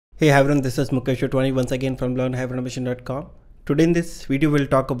Hey everyone, this is Mukesh once again from learnhyperautomation.com. Today in this video we'll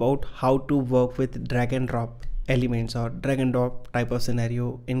talk about how to work with drag and drop elements or drag and drop type of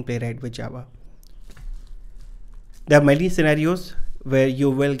scenario in Playwright with Java. There are many scenarios where you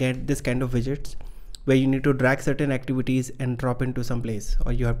will get this kind of widgets where you need to drag certain activities and drop into some place,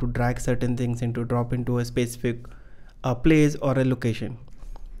 or you have to drag certain things into drop into a specific place or a location.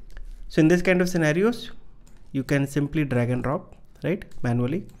 So in this kind of scenarios you can simply drag and drop, right,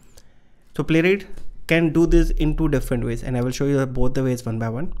 manually. So Playwright can do this in two different ways, and I will show you both the ways one by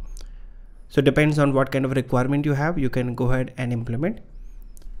one. So it depends on what kind of requirement you have, you can go ahead and implement.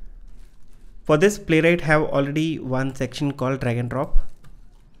 For this, Playwright have already one section called drag and drop.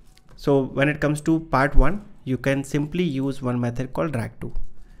 So when it comes to part 1, you can simply use one method called drag to.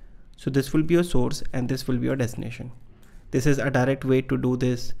 So this will be your source and this will be your destination. This is a direct way to do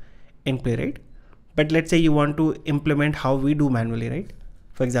this in Playwright. But let's say you want to implement how we do manually, right?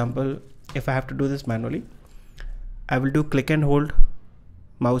 For example, if I have to do this manually, I will do click and hold,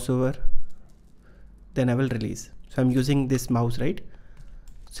 mouse over, then I will release. So I'm using this mouse, right?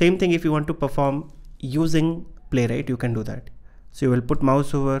 Same thing if you want to perform using Playwright, you can do that. So you will put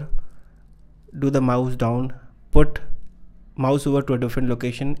mouse over, do the mouse down, put mouse over to a different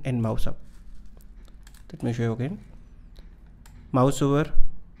location and mouse up. Let me show you again. Mouse over,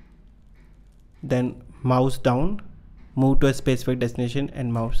 then mouse down, move to a specific destination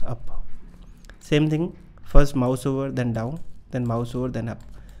and mouse up. Same thing, first mouse over, then down, then mouse over, then up.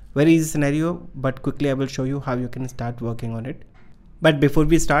 Very easy scenario, but quickly I will show you how you can start working on it. But before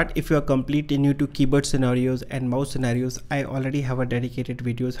we start, if you are completely new to keyboard scenarios and mouse scenarios, I already have a dedicated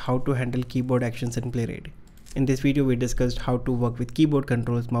videos how to handle keyboard actions in Playwright. In this video, we discussed how to work with keyboard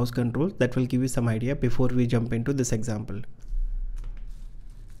controls, mouse controls. That will give you some idea before we jump into this example.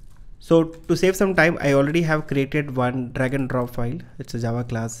 So to save some time, I already have created one drag and drop file. It's a Java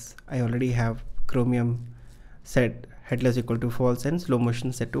class. I already have Chromium set headless equal to false and slow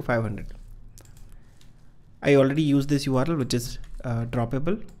motion set to 500. I already used this URL, which is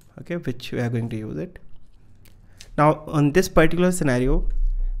droppable, okay, which we are going to use it. Now on this particular scenario,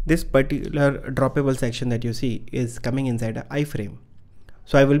 this particular droppable section that you see is coming inside an iframe.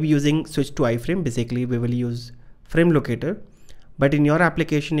 So I will be using switch to iframe. Basically we will use frame locator. But in your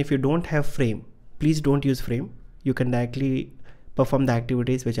application, if you don't have frame, please don't use frame. You can directly perform the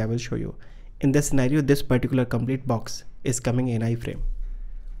activities which I will show you. In this scenario, this particular complete box is coming in iframe.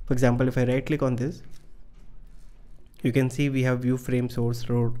 For example, if I right click on this, you can see we have view frame source,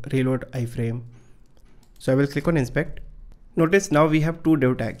 reload iframe. So I will click on inspect. Notice now we have two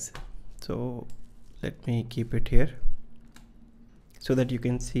div tags. So let me keep it here so that you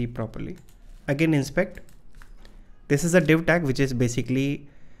can see properly. Again, inspect. This is a div tag, which is basically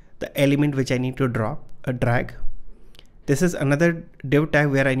the element which I need to drop, a drag. This is another div tag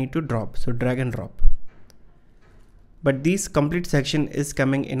where I need to drop, so drag and drop. But this complete section is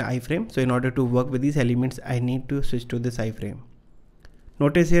coming in iframe. So in order to work with these elements, I need to switch to this iframe.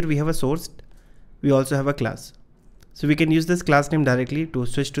 Notice here we have a source. We also have a class. So we can use this class name directly to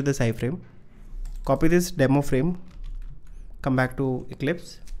switch to this iframe. Copy this demo frame, come back to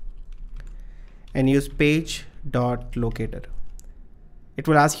Eclipse and use page.locator. It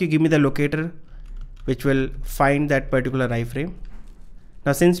will ask you give me the locator which will find that particular iframe.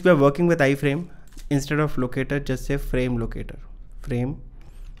 Now since we are working with iframe, instead of locator just say frame locator. Frame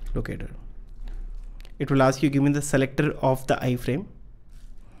locator. It will ask you give me the selector of the iframe.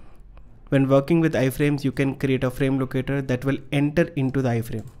 When working with iframes, you can create a frame locator that will enter into the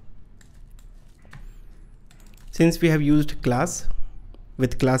iframe. Since we have used class,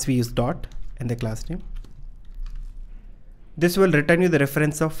 with class we use dot and the class name. This will return you the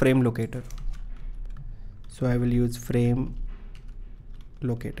reference of frame locator. So I will use frame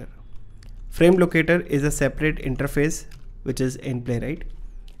locator. Frame locator is a separate interface which is in Playwright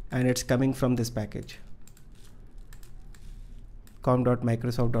and it's coming from this package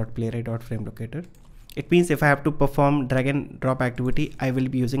com.microsoft.playwright.framelocator. It means if I have to perform drag and drop activity, I will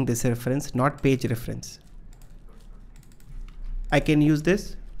be using this reference, not page reference. I can use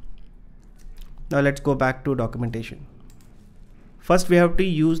this. Now let's go back to documentation. First we have to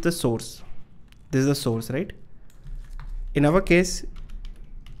use the source. This is the source, right? In our case,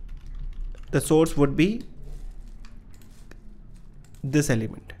 the source would be this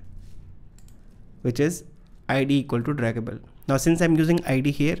element, which is id equal to draggable. Now since I'm using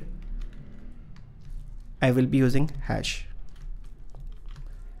id here, I will be using hash.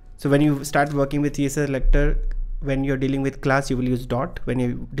 So when you start working with CSS selector, when you're dealing with class, you will use dot. When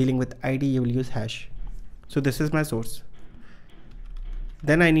you're dealing with id, you will use hash. So this is my source.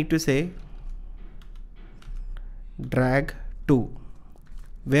 Then I need to say drag to.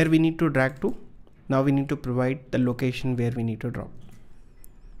 where we need to drag to. Now we need to provide the location where we need to drop.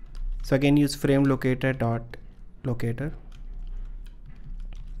 So again, use frame locator dot locator,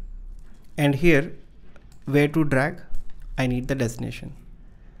 and here where to drag, I need the destination.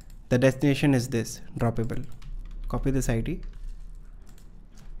 The destination is this droppable. Copy this ID.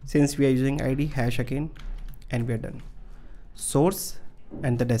 Since we are using ID, hash again, and we are done. Source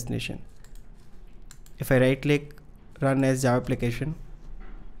and the destination. If I right click, run as Java application,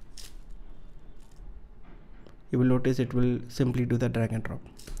 you will notice it will simply do the drag and drop.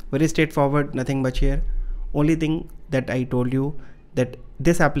 Very straightforward, nothing much here. Only thing that I told you that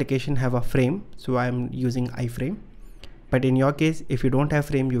this application have a frame, so I am using iframe. But in your case, if you don't have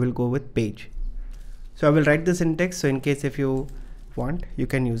frame, you will go with page. So I will write the syntax. So in case if you want, you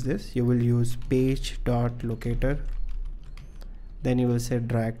can use this. You will use page dot locator. Then you will say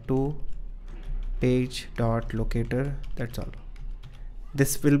drag to page dot locator. That's all.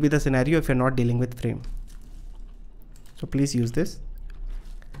 This will be the scenario if you're not dealing with frame. So please use this.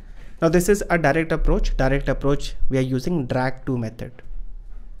 Now this is a direct approach. Direct approach, we are using drag to method.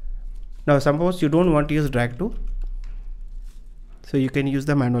 Now suppose you don't want to use drag to, so you can use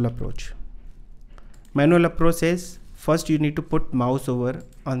the manual approach. Manual approach says first you need to put mouse over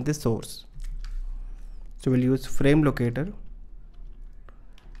on the source. So we'll use frame locator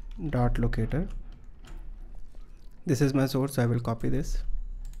dot locator. This is my source, so I will copy this.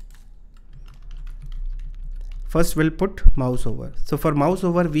 First we'll put mouse over. So for mouse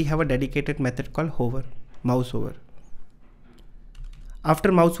over, we have a dedicated method called hover, mouse over.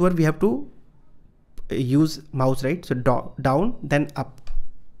 After mouse over, we have to use mouse, right? So down, then up.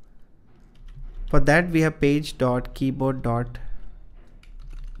 For that, we have page dot keyboard dot,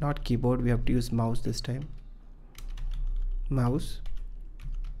 not keyboard, we have to use mouse this time. Mouse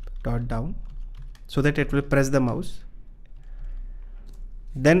dot down, so that it will press the mouse.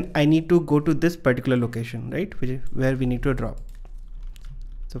 Then I need to go to this particular location, right, which is where we need to drop.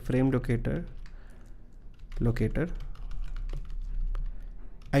 So frame locator,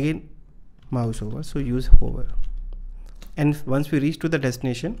 again mouse over, so use hover. And once we reach to the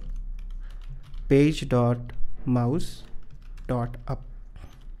destination, page dot mouse dot up.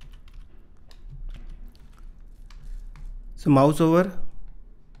 So mouse over,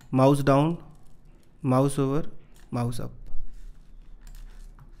 mouse down, mouse over, mouse up.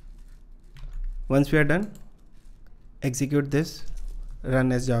 Once we are done, execute this, run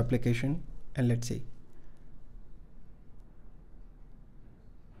as Java application, and let's see.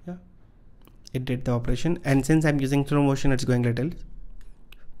 Yeah, it did the operation, and since I'm using slow motion, it's going a little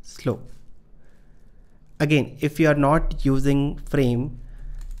slow. Again, if you are not using frame,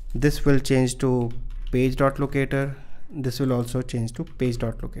 this will change to page.locator. This will also change to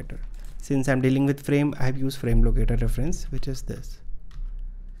page.locator. Since I'm dealing with frame, I have used frame locator reference, which is this.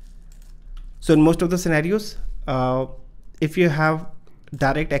 So in most of the scenarios, if you have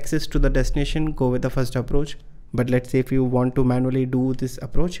direct access to the destination, go with the first approach. But let's say if you want to manually do this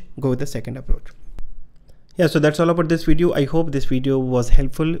approach, go with the second approach. Yeah, so that's all about this video. I hope this video was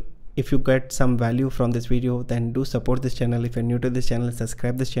helpful. If you get some value from this video, then do support this channel. If you're new to this channel,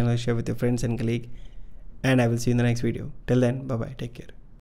 subscribe this channel, share with your friends and colleagues, and I will see you in the next video. Till then, bye bye, take care.